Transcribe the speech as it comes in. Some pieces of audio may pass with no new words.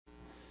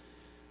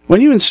When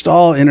you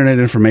install Internet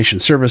Information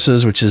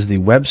Services, which is the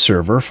web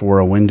server for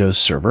a Windows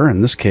server,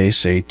 in this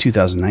case a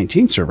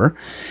 2019 server,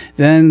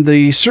 then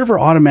the server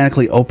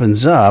automatically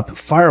opens up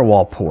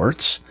firewall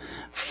ports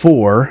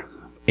for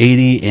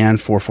 80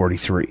 and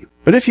 443.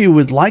 But if you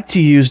would like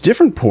to use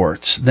different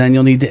ports, then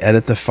you'll need to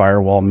edit the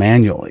firewall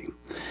manually.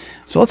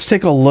 So let's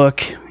take a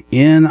look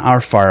in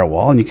our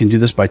firewall, and you can do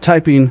this by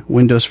typing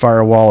Windows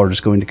Firewall or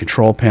just going to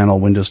Control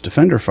Panel, Windows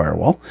Defender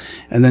Firewall,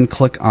 and then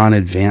click on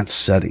Advanced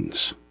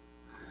Settings.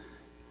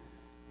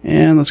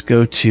 And let's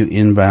go to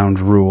Inbound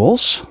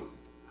Rules.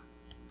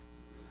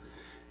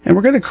 And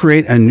we're going to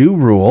create a new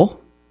rule.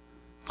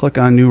 Click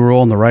on New Rule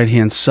on the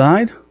right-hand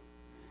side.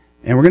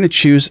 And we're going to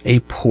choose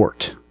a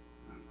port.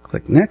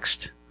 Click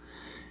Next.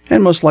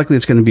 And most likely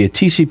it's going to be a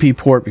TCP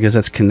port because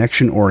that's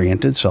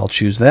connection-oriented, so I'll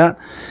choose that.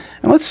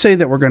 And let's say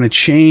that we're going to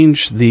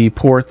change the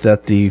port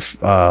that the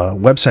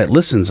website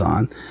listens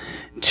on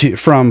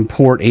from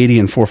port 80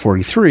 and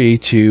 443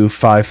 to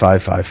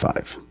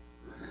 5555.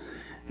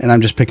 And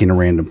I'm just picking a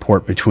random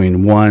port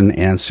between 1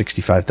 and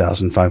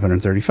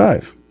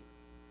 65,535.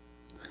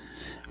 I'm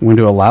going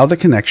to allow the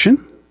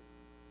connection.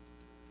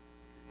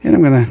 And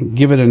I'm going to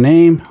give it a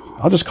name.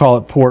 I'll just call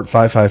it port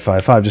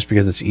 5555 just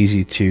because it's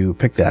easy to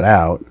pick that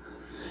out.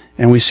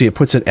 And we see it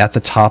puts it at the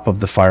top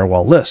of the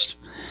firewall list.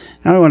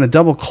 Now I want to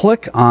double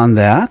click on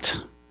that.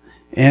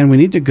 And we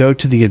need to go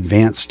to the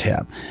Advanced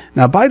tab.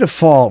 Now by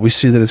default, we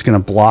see that it's going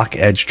to block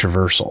edge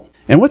traversal.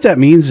 And what that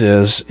means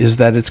is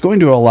that it's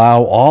going to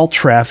allow all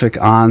traffic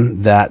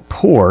on that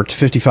port,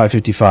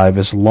 5555,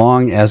 as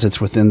long as it's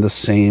within the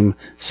same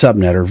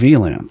subnet or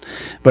VLAN.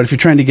 But if you're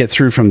trying to get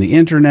through from the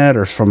internet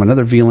or from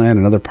another VLAN,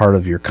 another part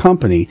of your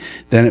company,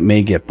 then it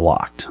may get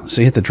blocked.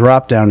 So you hit the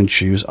drop down and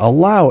choose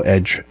Allow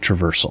Edge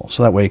Traversal.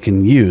 So that way it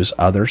can use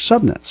other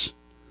subnets.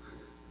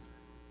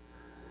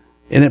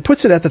 And it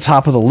puts it at the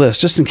top of the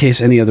list just in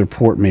case any other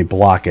port may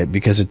block it,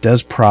 because it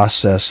does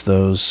process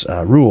those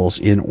rules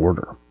in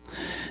order.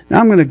 Now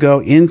I'm going to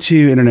go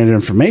into Internet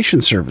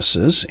Information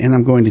Services, and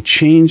I'm going to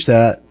change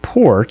that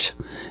port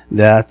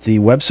that the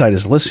website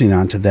is listening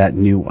on to that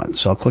new one.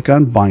 So I'll click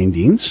on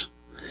Bindings,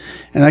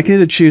 and I can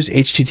either choose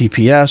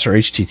HTTPS or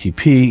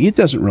HTTP. It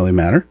doesn't really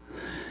matter.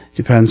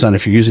 Depends on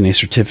if you're using a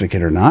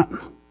certificate or not.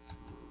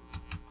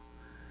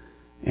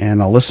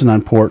 And I'll listen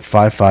on port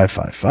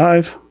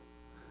 5555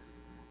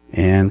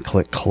 and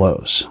click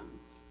Close.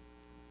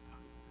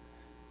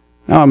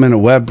 Now I'm in a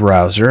web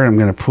browser. I'm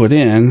going to put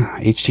in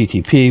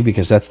HTTP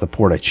because that's the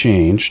port I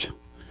changed.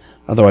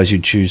 Otherwise,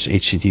 you'd choose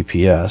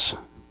HTTPS.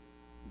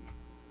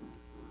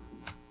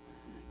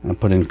 I'll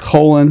put in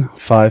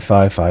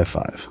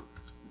 :5555.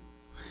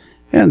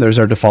 And there's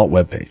our default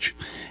web page.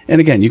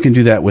 And again, you can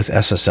do that with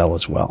SSL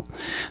as well.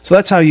 So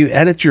that's how you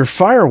edit your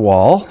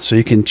firewall, so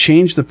you can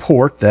change the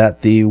port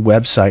that the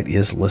website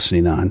is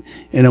listening on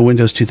in a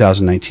Windows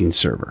 2019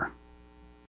 server.